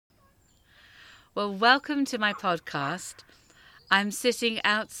Well, welcome to my podcast. I'm sitting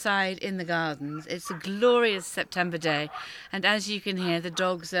outside in the gardens. It's a glorious September day, and as you can hear, the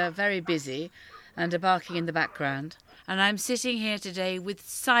dogs are very busy and are barking in the background. And I'm sitting here today with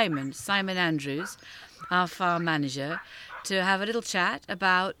Simon Andrews, our farm manager, to have a little chat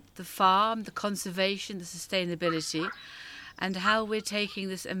about the farm, the conservation, the sustainability, and how we're taking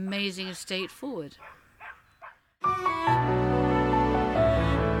this amazing estate forward.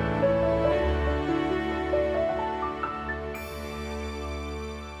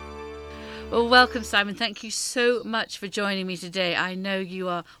 Well, welcome, Simon. Thank you so much for joining me today. I know you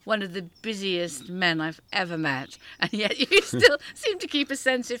are one of the busiest men I've ever met, and yet you still seem to keep a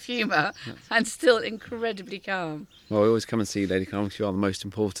sense of humour and still incredibly calm. Well, I always come and see you, Lady Carl. You are the most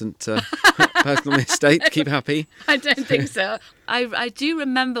important person on the estate. Keep happy. I don't think so. I do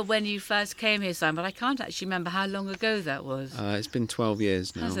remember when you first came here, Simon, but I can't actually remember how long ago that was. It's been 12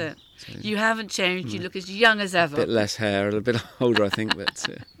 years now. Has it? So, you haven't changed. You look as young as ever. a bit less hair, a little bit older, I think. But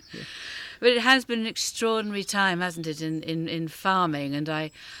yeah. But it has been an extraordinary time, hasn't it, in farming, and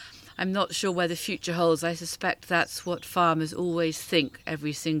I'm not sure where the future holds. I suspect that's what farmers always think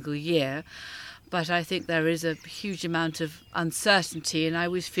every single year. But I think there is a huge amount of uncertainty, and I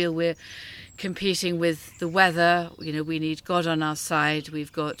always feel we're competing with the weather. You know, we need God on our side.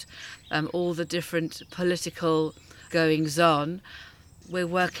 We've got all the different political goings on. We're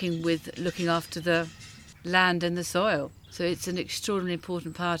working with looking after the land and the soil. So it's an extraordinarily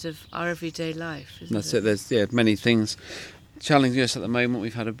important part of our everyday life, isn't That's it. There's many things challenging us at the moment.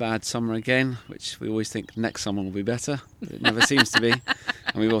 We've had a bad summer again, which we always think next summer will be better. But it never seems to be.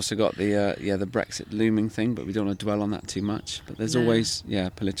 And we've also got the Brexit looming thing, but we don't want to dwell on that too much. But there's always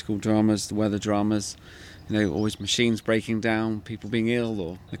political dramas, the weather dramas. You know, always machines breaking down, people being ill,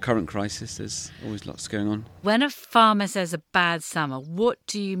 or the current crisis. There's always lots going on. When a farmer says a bad summer, what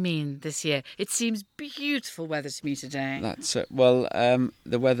do you mean this year? It seems beautiful weather to me today. That's it. Well,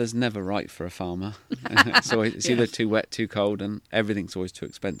 the weather's never right for a farmer. It's either too wet, too cold, and everything's always too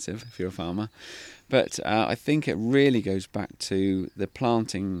expensive if you're a farmer. But I think it really goes back to the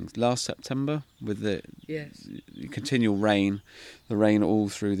planting last September with the continual rain, the rain all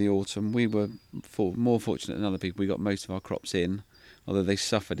through the autumn. We were more fortunate than other people. We got most of our crops in, although they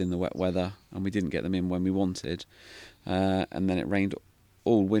suffered in the wet weather, and we didn't get them in when we wanted. And then it rained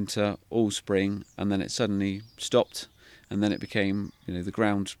all winter, all spring, and then it suddenly stopped, and then it became, the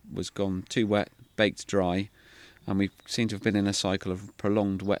ground was gone too wet, baked dry, and we seem to have been in a cycle of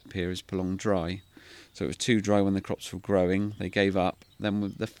prolonged wet periods, prolonged dry. So it was too dry when the crops were growing. They gave up.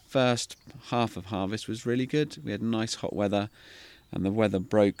 Then the first half of harvest was really good. We had nice hot weather, and the weather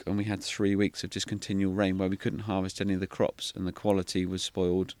broke, and we had 3 weeks of just continual rain where we couldn't harvest any of the crops, and the quality was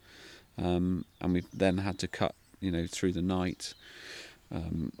spoiled. And we then had to cut, through the night.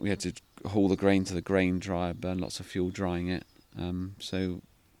 We had to haul the grain to the grain dryer, burn lots of fuel drying it.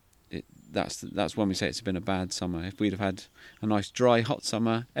 That's when we say it's been a bad summer. If we'd have had a nice dry hot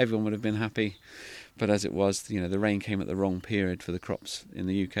summer, everyone would have been happy. But as it was, the rain came at the wrong period for the crops in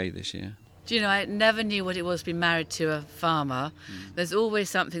the UK this year. Do you know, I never knew what it was to be married to a farmer. There's always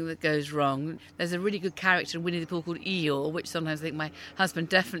something that goes wrong. There's a really good character in Winnie the Pooh called Eeyore, which sometimes I think my husband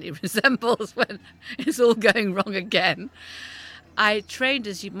definitely resembles when it's all going wrong again. I trained,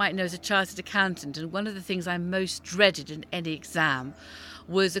 as you might know, as a chartered accountant, and one of the things I most dreaded in any exam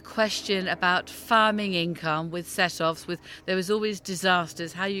was a question about farming income with set-offs. There was always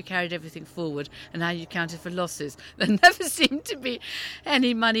disasters, how you carried everything forward and how you counted for losses. There never seemed to be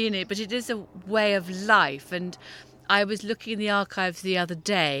any money in it, but it is a way of life. And I was looking in the archives the other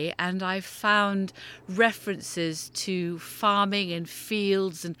day, and I found references to farming and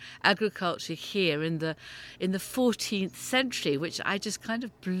fields and agriculture here in the 14th century, which I just kind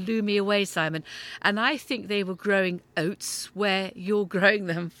of blew me away, Simon. And I think they were growing oats where you're growing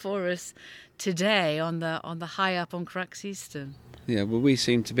them for us today on the high up on Crux Easton. Yeah, well, we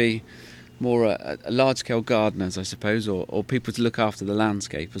seem to be more a large-scale gardeners, I suppose, or people to look after the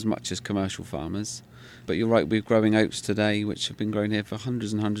landscape as much as commercial farmers. But you're right, we're growing oats today, which have been grown here for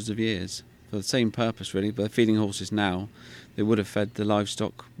hundreds and hundreds of years, for the same purpose, really. But they're feeding horses now. They would have fed the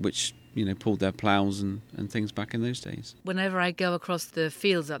livestock, which, pulled their ploughs and things back in those days. Whenever I go across the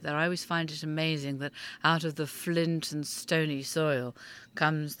fields up there, I always find it amazing that out of the flint and stony soil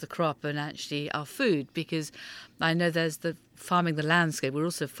comes the crop and actually our food, because I know there's the farming the landscape. We're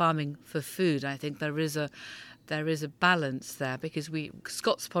also farming for food. I think there is a there is a balance there, because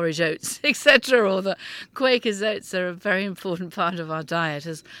Scots porridge oats, etc., or the Quaker's oats are a very important part of our diet,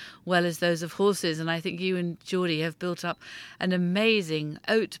 as well as those of horses. And I think you and Geordie have built up an amazing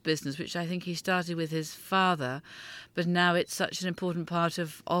oat business, which I think he started with his father, but now it's such an important part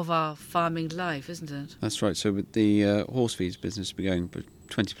of our farming life, isn't it? That's right. So with the horse feeds business has been going for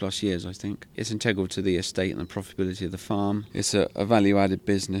 20 plus years, I think. It's integral to the estate and the profitability of the farm. It's a value-added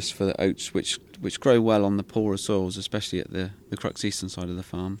business for the oats, which grow well on the poorer soils, especially at the Crux Eastern side of the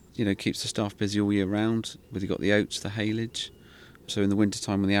farm. You know, keeps the staff busy all year round. We've got the oats, the haylage. So in the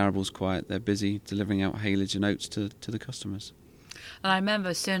wintertime when the arable's quiet, they're busy delivering out haylage and oats to the customers. And I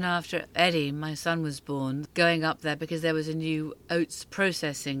remember soon after Eddie, my son, was born, going up there because there was a new oats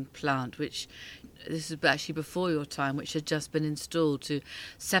processing plant, which this is actually before your time, which had just been installed to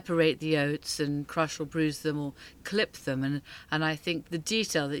separate the oats and crush or bruise them or clip them. And I think the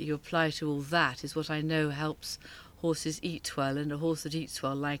detail that you apply to all that is what I know helps horses eat well, and a horse that eats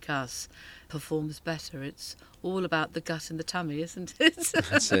well, like us, performs better. It's all about the gut and the tummy, isn't it?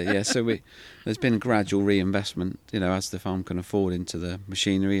 That's it, yeah. So there's been gradual reinvestment, you know, as the farm can afford, into the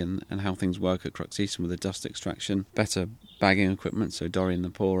machinery and how things work at Crux Eastern with the dust extraction, better bagging equipment, so Dorian the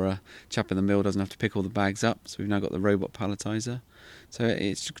poorer chap in the mill doesn't have to pick all the bags up, so we've now got the robot palletizer. So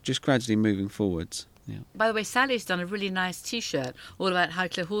it's just gradually moving forwards. Yeah. By the way, Sally's done a really nice T-shirt all about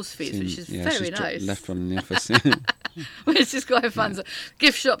Highclere horse feeds, which is very nice. Left one in the office. Which is quite fun. So,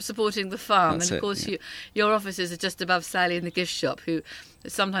 gift shop supporting the farm. That's and of course your offices are just above Sally in the gift shop, who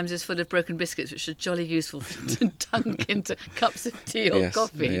sometimes is full of broken biscuits, which are jolly useful to dunk into cups of tea or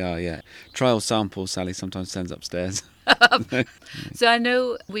coffee. They are, yeah. Trial samples Sally sometimes sends upstairs. So I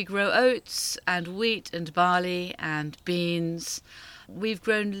know we grow oats and wheat and barley and beans. We've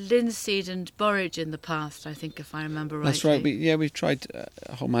grown linseed and borage in the past, I think, if I remember rightly. That's right. We've tried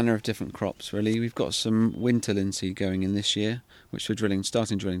a whole manner of different crops, really. We've got some winter linseed going in this year, which we're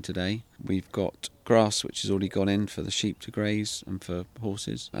starting drilling today. We've got grass, which has already gone in for the sheep to graze and for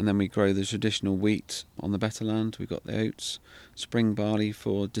horses. And then we grow the traditional wheat on the better land. We've got the oats, spring barley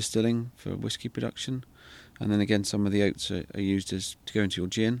for distilling, for whisky production. And then again, some of the oats are used to go into your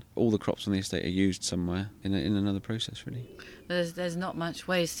gin. All the crops on the estate are used somewhere in another process, really. There's not much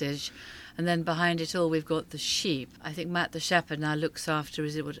wastage. And then behind it all, we've got the sheep. I think Matt the shepherd now looks after,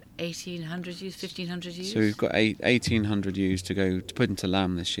 1,800 ewes, 1,500 ewes? So we've got 1,800 ewes to put into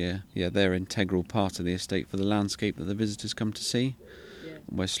lamb this year. Yeah, they're an integral part of the estate for the landscape that the visitors come to see. Yeah.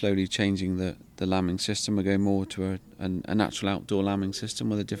 We're slowly changing the lambing system. We're going more to a natural outdoor lambing system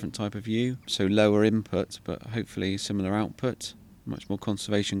with a different type of ewe. So lower input, but hopefully similar output. Much more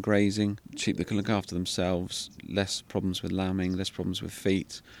conservation grazing, sheep that can look after themselves, less problems with lambing, less problems with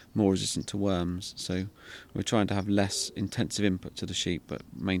feet, more resistant to worms. So we're trying to have less intensive input to the sheep, but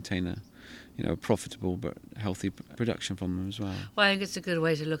maintain a profitable but healthy production from them as well. Well, I think it's a good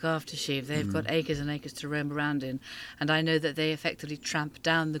way to look after sheep. They've got acres and acres to roam around in, and I know that they effectively tramp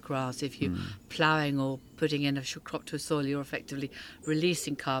down the grass. If you're ploughing or putting in a crop to a soil, you're effectively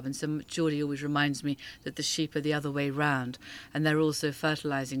releasing carbon. So Geordie always reminds me that the sheep are the other way round, and they're also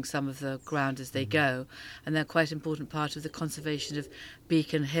fertilising some of the ground as they go, and they're quite an important part of the conservation of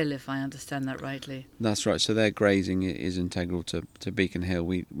Beacon Hill, if I understand that rightly. That's right. So their grazing is integral to Beacon Hill.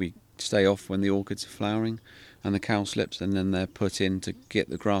 We stay off when the orchids are flowering and the cowslips, and then they're put in to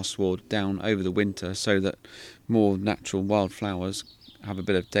get the grass sward down over the winter so that more natural wildflowers have a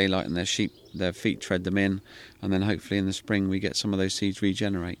bit of daylight and their feet tread them in, and then hopefully in the spring we get some of those seeds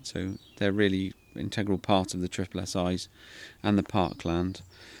regenerate. So they're really integral part of the Triple SIs and the parkland,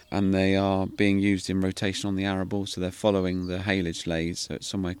 and they are being used in rotation on the arable, so they're following the haylage lays, so it's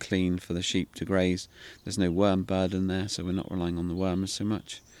somewhere clean for the sheep to graze. There's no worm burden there, so we're not relying on the wormers so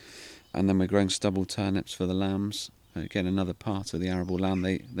much. And then we're growing stubble turnips for the lambs. Again, another part of the arable land.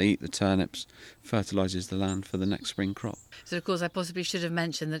 They eat the turnips, fertilises the land for the next spring crop. So, of course, I possibly should have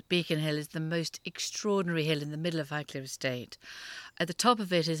mentioned that Beacon Hill is the most extraordinary hill in the middle of Highclere Estate. At the top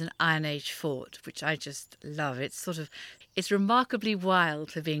of it is an Iron Age fort, which I just love. It's remarkably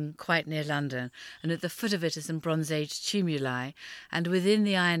wild for being quite near London, and at the foot of it are some Bronze Age tumuli, and within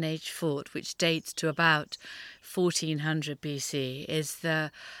the Iron Age fort, which dates to about 1400 BC, is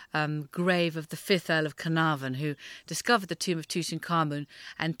the grave of the 5th Earl of Carnarvon, who discovered the tomb of Tutankhamun,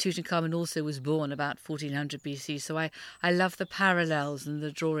 and Tutankhamun also was born about 1400 BC. So I love the parallels and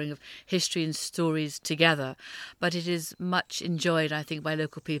the drawing of history and stories together, but it is much enjoyed, I think, by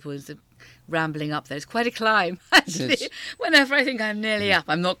local people. Rambling up there. It's quite a climb, actually. Whenever I think I'm nearly up,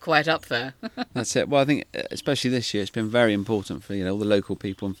 I'm not quite up there. That's it. Well, I think especially this year it's been very important for all the local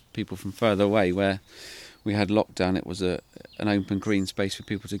people and people from further away, where we had lockdown, it was an open green space for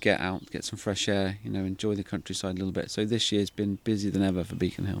people to get out, get some fresh air, enjoy the countryside a little bit. So this year's been busier than ever for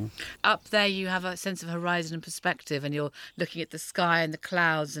Beacon Hill. Up there you have a sense of horizon and perspective, and you're looking at the sky and the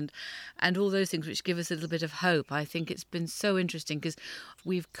clouds and all those things which give us a little bit of hope. I think it's been so interesting because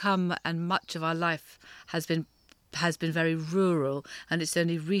we've come, and much of our life has been very rural, and it's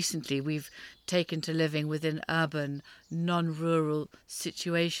only recently we've taken to living within urban, non-rural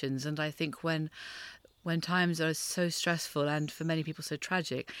situations. And I think when times are so stressful and for many people so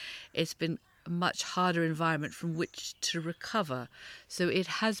tragic, it's been a much harder environment from which to recover. So it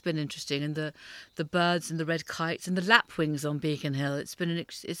has been interesting, and the birds and the red kites and the lapwings on Beacon Hill. It's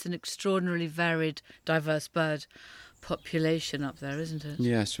an extraordinarily varied, diverse bird population up there, isn't it?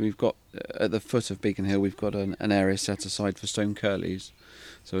 Yes, we've got at the foot of Beacon Hill, we've got an area set aside for stone curlews,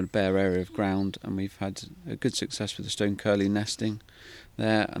 so a bare area of ground, and we've had a good success with the stone curlew nesting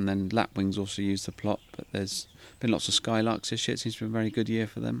there, and then lapwings also use the plot, but there's been lots of skylarks this year. It seems to be a very good year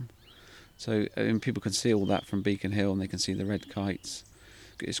for them. So people can see all that from Beacon Hill, and they can see the red kites.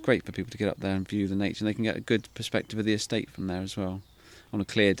 It's great for people to get up there and view the nature, and they can get a good perspective of the estate from there as well. On a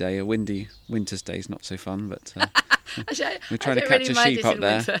clear day, a windy winter's day is not so fun, but we're trying to catch a sheep up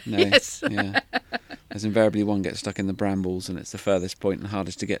there. No, yes. Yeah. There's invariably one gets stuck in the brambles, and it's the furthest point and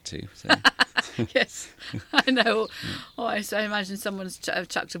hardest to get to. So. Yes, I know. Oh, I imagine someone's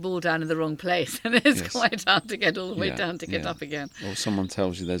chucked a ball down in the wrong place, and it's quite hard to get all the way down to get up again. Or someone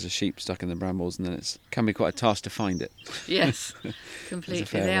tells you there's a sheep stuck in the brambles, and then it can be quite a task to find it. Yes,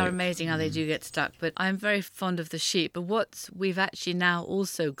 completely. They are amazing how they do get stuck. But I'm very fond of the sheep. But what we've actually now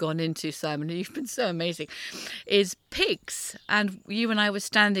also gone into, Simon, and you've been so amazing, is pigs. And you and I were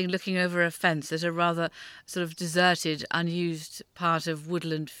standing looking over a fence at a rather sort of deserted, unused part of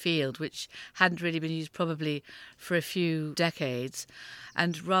woodland field, which hadn't really been used probably for a few decades.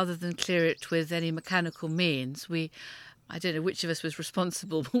 And rather than clear it with any mechanical means, I don't know which of us was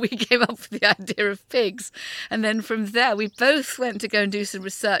responsible, but we came up with the idea of pigs. And then from there, we both went to go and do some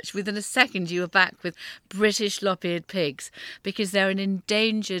research. Within a second, you were back with British lop-eared pigs, because they're an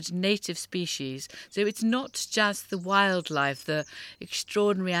endangered native species. So it's not just the wildlife, the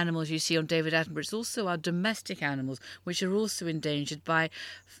extraordinary animals you see on David Attenborough. It's also our domestic animals, which are also endangered by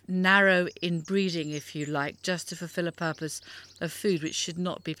narrow inbreeding, if you like, just to fulfil a purpose of food, which should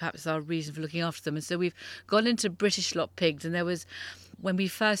not be perhaps our reason for looking after them. And so we've gone into British lop pigs, and when we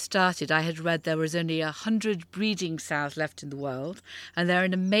first started, I had read there was only 100 breeding sows left in the world, and they're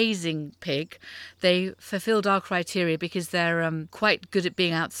an amazing pig. They fulfilled our criteria because they're quite good at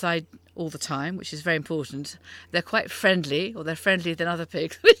being outside all the time, which is very important. They're quite friendly, or they're friendlier than other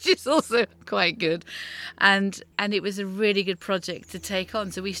pigs, which is also quite good. And it was a really good project to take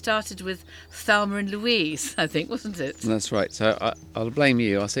on. So we started with Thelma and Louise, I think, wasn't it? That's right. So I'll blame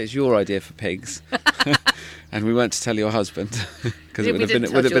you. I'll say it's your idea for pigs. And we weren't to tell your husband, because it would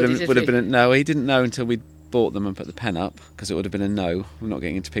have been no, he didn't know until we'd bought them and put the pen up, because it would have been a no. We're not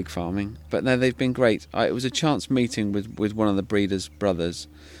getting into pig farming. But no, they've been great. It was a chance meeting with one of the breeder's brothers.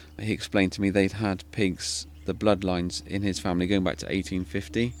 He explained to me they'd had pigs, the bloodlines in his family going back to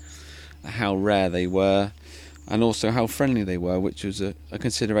 1850, how rare they were, and also how friendly they were, which was a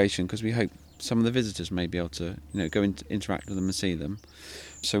consideration, because we hope some of the visitors may be able to go and interact with them and see them.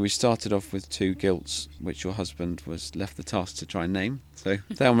 So we started off with 2 gilts, which your husband was left the task to try and name. So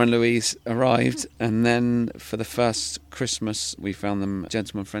Thelma and Louise arrived, and then for the first Christmas we found them a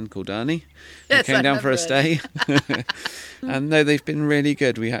gentleman friend called Ernie, who came down for a stay. And no, they've been really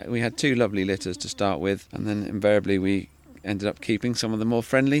good. We had 2 lovely litters to start with, and then invariably we ended up keeping some of the more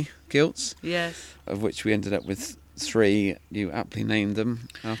friendly gilts. Yes. Of which we ended up with 3. You aptly named them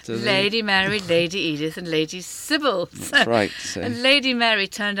after Lady Mary, Lady Edith, and Lady Sybil. That's right. So. And Lady Mary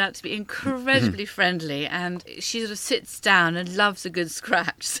turned out to be incredibly friendly, and she sort of sits down and loves a good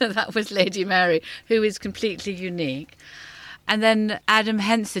scratch. So that was Lady Mary, who is completely unique. And then Adam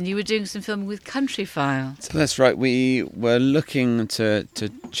Henson, you were doing some filming with Countryfile. So that's right. We were looking to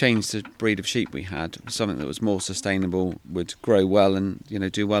change the breed of sheep we had, something that was more sustainable, would grow well and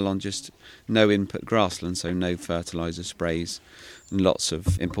do well on just no input grassland, so no fertiliser sprays and lots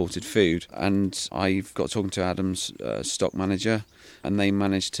of imported food. And I got talking to Adam's stock manager, and they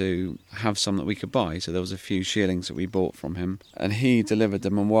managed to have some that we could buy. So there was a few shearlings that we bought from him, and he delivered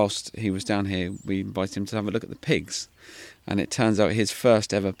them. And whilst he was down here, we invited him to have a look at the pigs. And it turns out his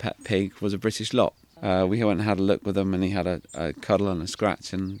first ever pet pig was a British lot. We went and had a look with them, and he had a cuddle and a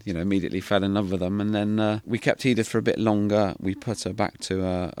scratch, and immediately fell in love with them. And then we kept Edith for a bit longer. We put her back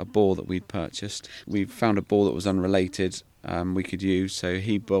to a boar that we'd purchased. We found a boar that was unrelated, we could use. So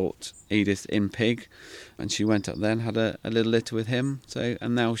he bought Edith in pig, and she went up there and had a little litter with him. So,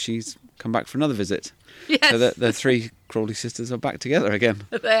 and now she's come back for another visit. Yes. So the three Crawley sisters are back together again.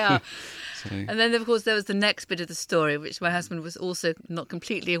 They are. So, And then, of course, there was the next bit of the story, which my husband was also not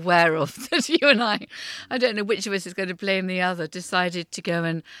completely aware of, that you and I don't know which of us is going to blame the other, decided to go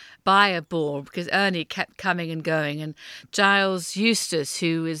and buy a boar because Ernie kept coming and going. And Giles Eustace,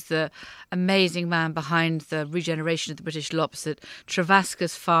 who is the amazing man behind the regeneration of the British lops at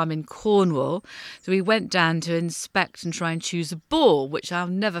Travascus Farm in Cornwall. So we went down to inspect and try and choose a boar, which I'll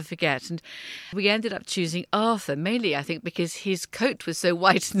never forget. And we ended up choosing Arthur, mainly, I think, because his coat was so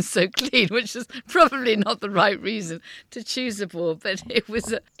white and so clean, which is probably not the right reason to choose a boar. But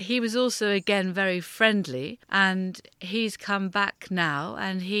he was also, again, very friendly. And he's come back now,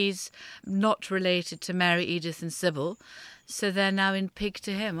 and he's not related to Mary, Edith and Sybil. So they're now in pig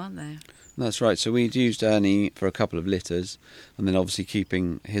to him, aren't they? that's right. So we'd used Ernie for a couple of litters, and then obviously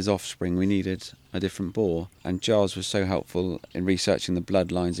keeping his offspring, we needed a different boar. And Giles was so helpful in researching the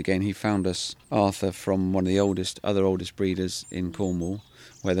bloodlines. Again, he found us Arthur from one of the other oldest breeders in Cornwall,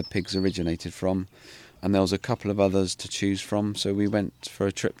 where the pigs originated from. And there was a couple of others to choose from. So we went for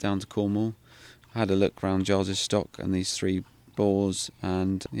a trip down to Cornwall, had a look round Giles's stock and these three boars,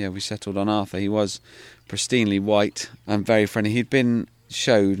 and we settled on Arthur. He was pristinely white and very friendly. He'd been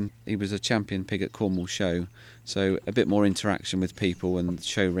showed, he was a champion pig at Cornwall Show, so a bit more interaction with people and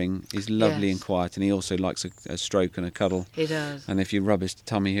show ring. He's lovely and quiet, and he also likes a stroke and a cuddle. He does. And if you rub his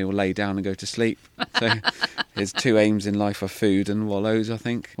tummy, he'll lay down and go to sleep. So his two aims in life are food and wallows, I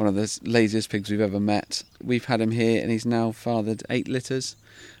think. One of the laziest pigs we've ever met. We've had him here, and he's now fathered 8 litters.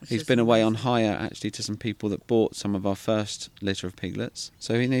 He's been away on hire, actually, to some people that bought some of our first litter of piglets.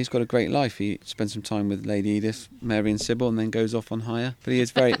 So he's got a great life. He spends some time with Lady Edith, Mary and Sybil, and then goes off on hire. But he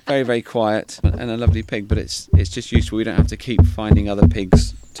is very, very, very quiet and a lovely pig. But it's just useful. We don't have to keep finding other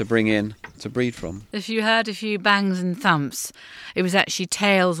pigs to bring in to breed from. If you heard a few bangs and thumps, it was actually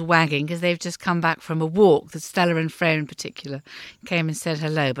tails wagging because they've just come back from a walk. The Stella and Freya in particular came and said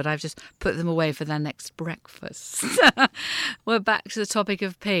hello, but I've just put them away for their next breakfast. We're back to the topic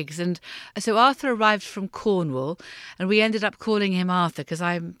of pigs. And so Arthur arrived from Cornwall, and we ended up calling him Arthur because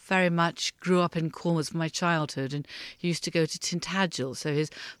I very much grew up in Cornwall from my childhood and used to go to Tintagel. So his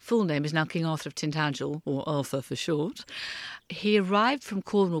full name is now King Arthur of Tintagel, or Arthur for short. He arrived from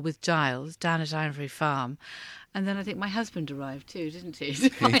Cornwall with Giles down at Ivory Farm, and then I think my husband arrived too, didn't he? He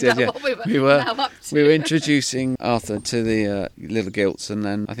did, yeah. We were introducing Arthur to the little gilts, and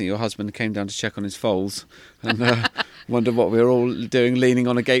then I think your husband came down to check on his foals and wondered what we were all doing, leaning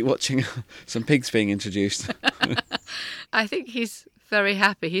on a gate watching some pigs being introduced. I think he's very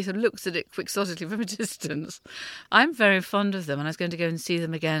happy. He sort of looks at it quixotically from a distance. I'm very fond of them, and I was going to go and see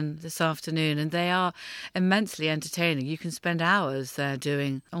them again this afternoon, and they are immensely entertaining. You can spend hours there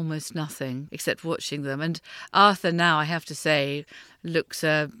doing almost nothing except watching them. And Arthur now, I have to say, looks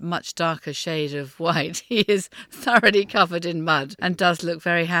a much darker shade of white. He is thoroughly covered in mud and does look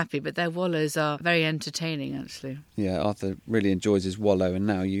very happy, but their wallows are very entertaining, actually. Yeah, Arthur really enjoys his wallow, and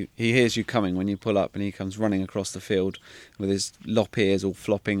now he hears you coming when you pull up, and he comes running across the field with his lop ears all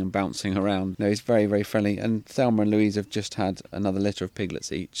flopping and bouncing around. No, he's very, very friendly. And Thelma and Louise have just had another litter of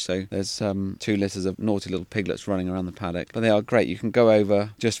piglets each, so there's 2 litters of naughty little piglets running around the paddock. But they are great. You can go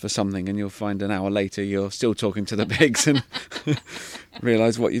over just for something, and you'll find an hour later you're still talking to the pigs and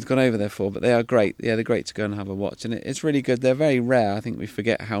realise what you've gone over there for. But they are great. Yeah, they're great to go and have a watch, and it's really good. They're very rare. I think we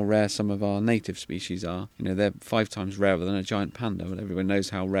forget how rare some of our native species are. They're 5 times rarer than a giant panda, but everyone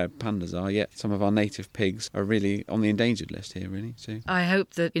knows how rare pandas are, yet some of our native pigs are really on the endangered list here, really. So I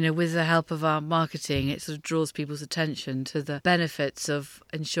hope that, with the help of our marketing, it sort of draws people's attention to the benefits of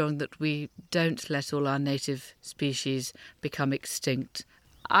ensuring that we don't let all our native species become extinct.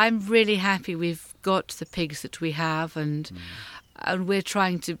 I'm really happy we've got the pigs that we have, and we're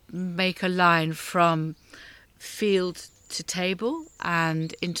trying to make a line from field to table,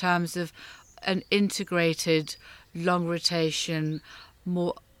 and in terms of an integrated, long rotation,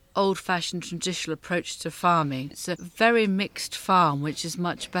 more old-fashioned traditional approach to farming. It's a very mixed farm, which is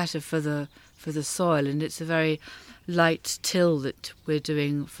much better for the soil, and it's a very light till that we're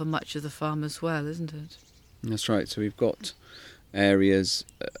doing for much of the farm as well, isn't it? That's right. So we've got areas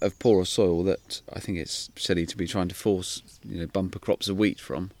of poorer soil that I think it's silly to be trying to force bumper crops of wheat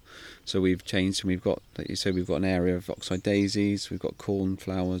from. So we've changed, and we've got, like you said, we've got an area of oxeye daisies, we've got corn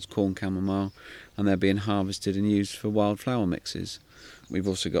flowers, corn chamomile, and they're being harvested and used for wildflower mixes. We've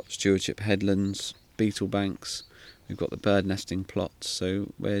also got stewardship headlands, beetle banks, we've got the bird nesting plots,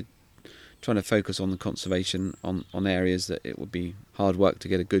 so we're trying to focus on the conservation on areas that it would be hard work to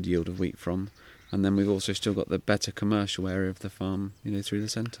get a good yield of wheat from, And then we've also still got the better commercial area of the farm, through the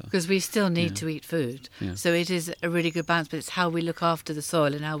centre. Because we still need to eat food. Yeah. So it is a really good balance, but it's how we look after the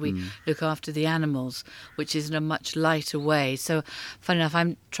soil and how we look after the animals, which is in a much lighter way. So, funny enough,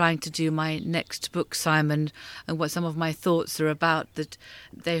 I'm trying to do my next book, Simon, and what some of my thoughts are about, that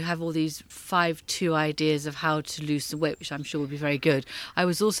they have all these 5-2 ideas of how to lose some weight, which I'm sure will be very good. I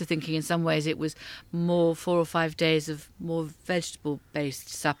was also thinking in some ways it was more 4 or 5 days of more vegetable-based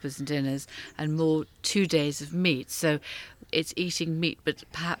suppers and dinners and more 2 days of meat. So it's eating meat but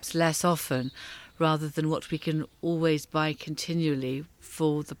perhaps less often, rather than what we can always buy continually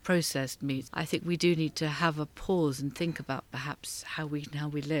for the processed meat. I think we do need to have a pause and think about perhaps how we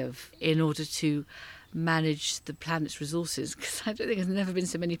live in order to manage the planet's resources, because I don't think there's never been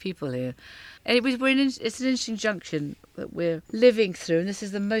so many people here. Anyway, it's an interesting junction that we're living through, and this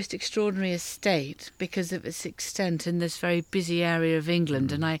is the most extraordinary estate because of its extent in this very busy area of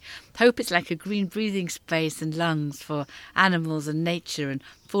England, and I hope it's like a green breathing space and lungs for animals and nature and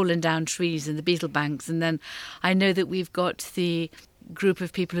fallen down trees and the beetle banks. And then I know that we've got the group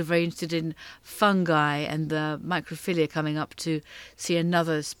of people who are very interested in fungi and the microphilia coming up to see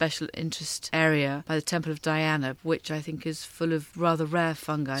another special interest area by the Temple of Diana, which I think is full of rather rare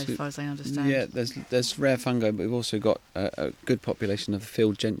fungi, as far as I understand. Yeah, there's rare fungi, but we've also got a good population of the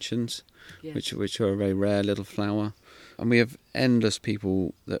field gentians, Yes. which are a very rare little flower. And we have endless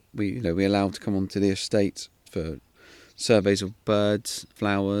people that we allow to come onto the estate for surveys of birds,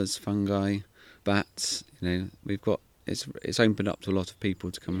 flowers, fungi, bats. We've got it's opened up to a lot of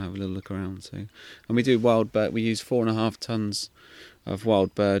people to come and have a little look around. So, and we do wild bird. We use 4.5 tons of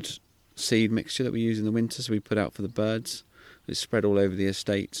wild bird seed mixture that we use in the winter. So we put out for the birds. It's spread all over the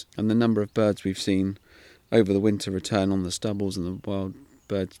estate, and the number of birds we've seen over the winter return on the stubbles and the wild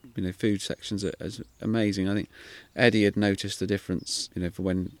bird, food sections is amazing. I think Eddie had noticed the difference, for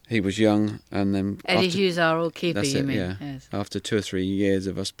when he was young, and then Eddie Hughes, our old keeper, that's you it, mean? yeah. Yes. After 2 or 3 years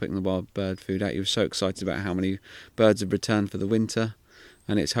of us putting the wild bird food out, he was so excited about how many birds had returned for the winter,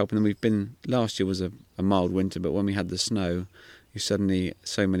 and it's helping them. Last year was a mild winter, but when we had the snow, suddenly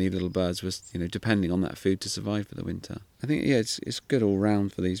so many little birds was depending on that food to survive for the winter. I think it's good all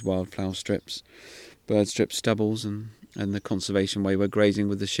round for these wildflower strips, bird strip stubbles, and the conservation way we're grazing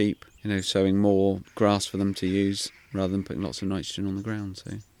with the sheep, sowing more grass for them to use rather than putting lots of nitrogen on the ground.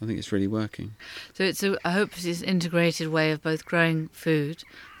 So I think it's really working. So I hope it's an integrated way of both growing food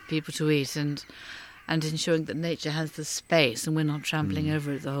for people to eat and ensuring that nature has the space and we're not trampling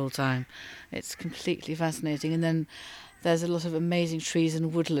over it the whole time. It's completely fascinating. And then there's a lot of amazing trees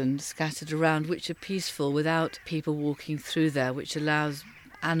and woodland scattered around which are peaceful without people walking through there, which allows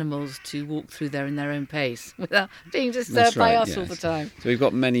animals to walk through there in their own pace without being disturbed by us all the time. So we've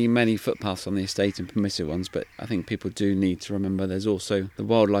got many, many footpaths on the estate and permissive ones, but I think people do need to remember there's also the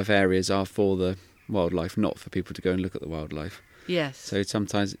wildlife areas are for the wildlife, not for people to go and look at the wildlife. Yes. So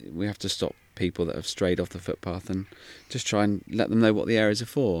sometimes we have to stop people that have strayed off the footpath and just try and let them know what the areas are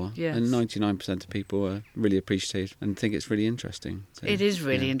for. Yes. And 99% of people are really appreciative and think it's really interesting. So, it is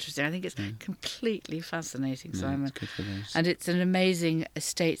really interesting. I think it's completely fascinating, Simon. It's good for those. And it's an amazing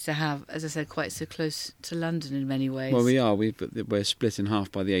estate to have, as I said, quite so close to London in many ways. Well, we are. We're split in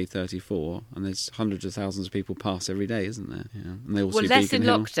half by the A34, and there's hundreds of thousands of people pass every day, isn't there? Yeah. And they all see less Beacon in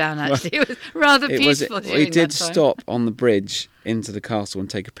Hill. lockdown, actually. It was rather peaceful during We did that time. stop on the bridge into the castle and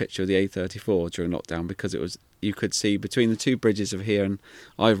take a picture of the A34 during lockdown because you could see between the two bridges of here and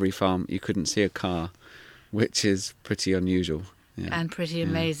Ivory Farm, you couldn't see a car, which is pretty unusual. Yeah. And pretty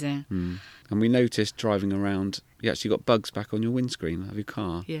amazing. And we noticed driving around, you actually got bugs back on your windscreen of your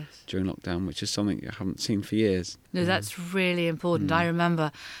car Yes. during lockdown, which is something you haven't seen for years. No, that's really important. I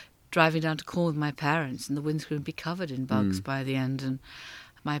remember driving down to Cornwall with my parents and the windscreen would be covered in bugs by the end, and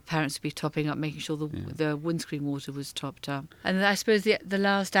my parents would be topping up, making sure the windscreen water was topped up. And I suppose the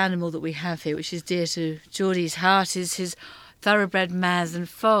last animal that we have here, which is dear to Geordie's heart, is his thoroughbred mares and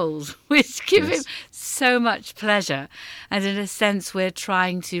foals, which give him so much pleasure. And in a sense, we're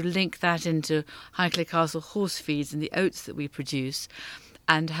trying to link that into Highclere Castle horse feeds and the oats that we produce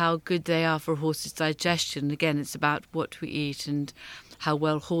and how good they are for a horse's digestion. Again, it's about what we eat and how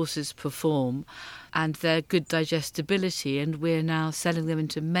well horses perform and their good digestibility, and we're now selling them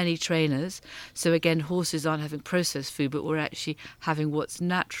into many trainers. So again, horses aren't having processed food, but we're actually having what's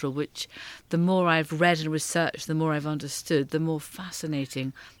natural, which the more I've read and researched, the more I've understood, the more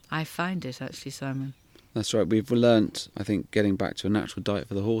fascinating I find it, actually, Simon. That's right. We've learnt, I think, getting back to a natural diet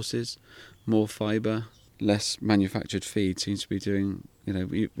for the horses, more fibre, less manufactured feed seems to be doing,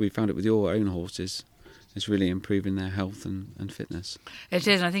 we found it with your own horses. is really improving their health and fitness. It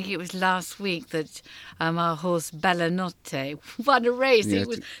is. I think it was last week that our horse Bellanotte won a race. Yeah, it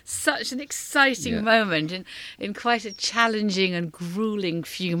was such an exciting moment in quite a challenging and gruelling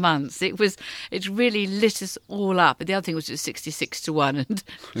few months. It really lit us all up. But the other thing was it was 66-1, and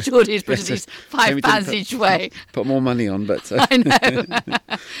Geordie's put at least £5 each way. Put more money on, but I know.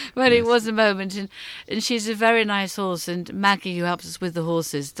 But it was a moment, and she's a very nice horse. And Maggie, who helps us with the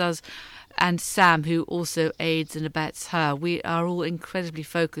horses, does. And Sam, who also aids and abets her, we are all incredibly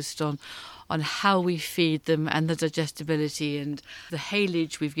focused on how we feed them and the digestibility and the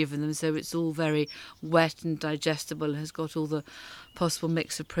haylage we've given them, so it's all very wet and digestible and has got all the possible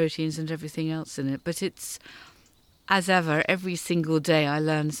mix of proteins and everything else in it. But it's, as ever, every single day I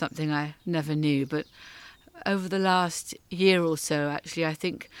learn something I never knew. But over the last year or so, actually, I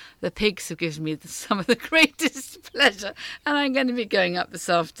think the pigs have given me some of the greatest pleasure, and I'm going to be going up this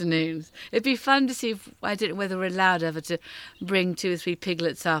afternoon. It'd be fun to see if, I don't know whether we're allowed ever to bring 2 or 3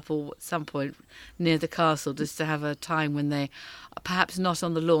 piglets up or at some point near the castle, just to have a time when they, perhaps not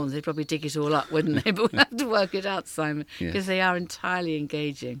on the lawns, they'd probably dig it all up, wouldn't they? But we'll have to work it out, Simon, because they are entirely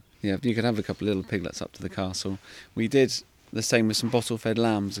engaging. Yeah, you could have a couple of little piglets up to the castle. We did the same with some bottle-fed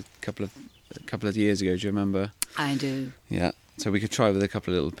lambs a couple of years ago. Do you remember? I do. Yeah, so we could try with a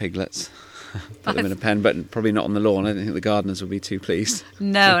couple of little piglets, put them in a pen, but probably not on the lawn. I don't think the gardeners would be too pleased.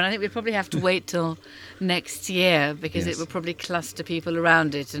 No, and I think we'd probably have to wait till next year, because it would probably cluster people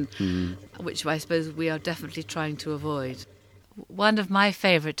around it, and which I suppose we are definitely trying to avoid. One of my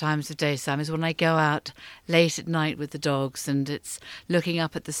favourite times of day, Sam, is when I go out late at night with the dogs, and it's looking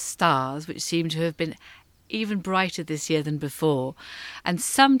up at the stars, which seem to have been even brighter this year than before. And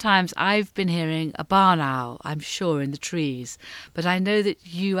sometimes I've been hearing a barn owl, I'm sure, in the trees. But I know that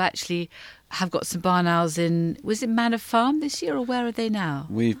you actually have got some barn owls in, was it Manor Farm this year, or where are they now?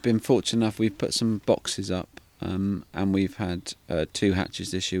 We've been fortunate enough, we've put some boxes up, and we've had 2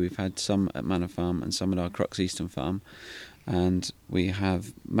 hatches this year. We've had some at Manor Farm and some at our Crux Eastern farm. And we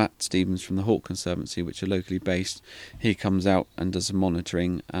have Matt Stevens from the Hawk Conservancy, which are locally based. He comes out and does some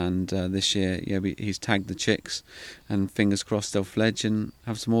monitoring, and this year he's tagged the chicks, and fingers crossed they'll fledge and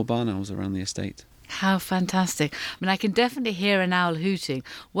have some more barn owls around the estate. How fantastic. I mean, I can definitely hear an owl hooting.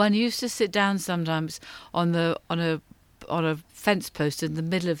 One used to sit down sometimes on a fence post in the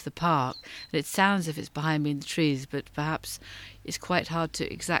middle of the park, and it sounds as if it's behind me in the trees, but perhaps it's quite hard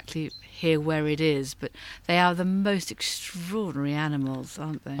to exactly hear where it is. But they are the most extraordinary animals,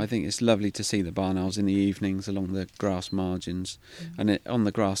 aren't they? I think it's lovely to see the barn owls in the evenings along the grass margins, and on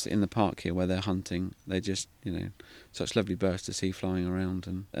the grass in the park here where they're hunting. They're just, such lovely birds to see flying around,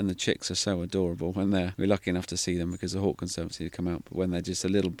 and the chicks are so adorable when we're lucky enough to see them, because the Hawk Conservancy come out, but when they're just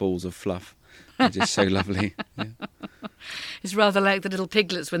little balls of fluff, they're just so lovely. Yeah. It's rather like the little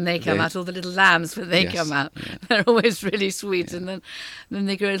piglets when they come out, or the little lambs when they come out. Yeah. They're always really sweet, and then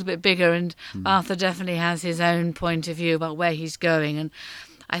they grow a little bit bigger, and Arthur definitely has his own point of view about where he's going. And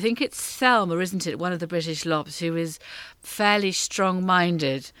I think it's Thelma, isn't it, one of the British Lops, who is fairly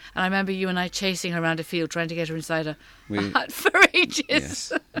strong-minded. And I remember you and I chasing her around a field, trying to get her inside a hut for ages.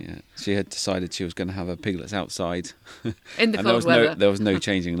 Yes, yeah. She had decided she was going to have her piglets outside. In the cold weather. There was no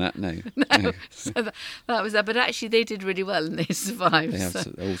changing that, no. No. So that was that. But actually they did really well, and they survived.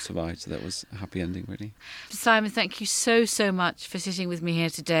 They all survived, so that was a happy ending, really. Simon, thank you so, so much for sitting with me here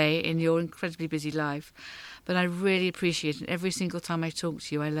today in your incredibly busy life. But I really appreciate it. Every single time I talk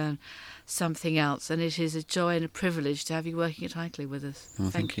to you, I learn something else. And it is a joy and a privilege to have you working at Highclere with us. Oh,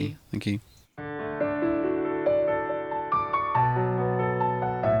 thank you. Thank you.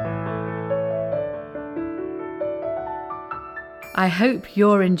 I hope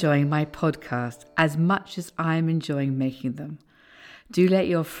you're enjoying my podcast as much as I'm enjoying making them. Do let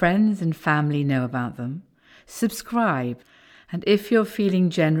your friends and family know about them. Subscribe. And if you're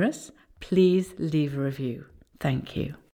feeling generous, please leave a review. Thank you.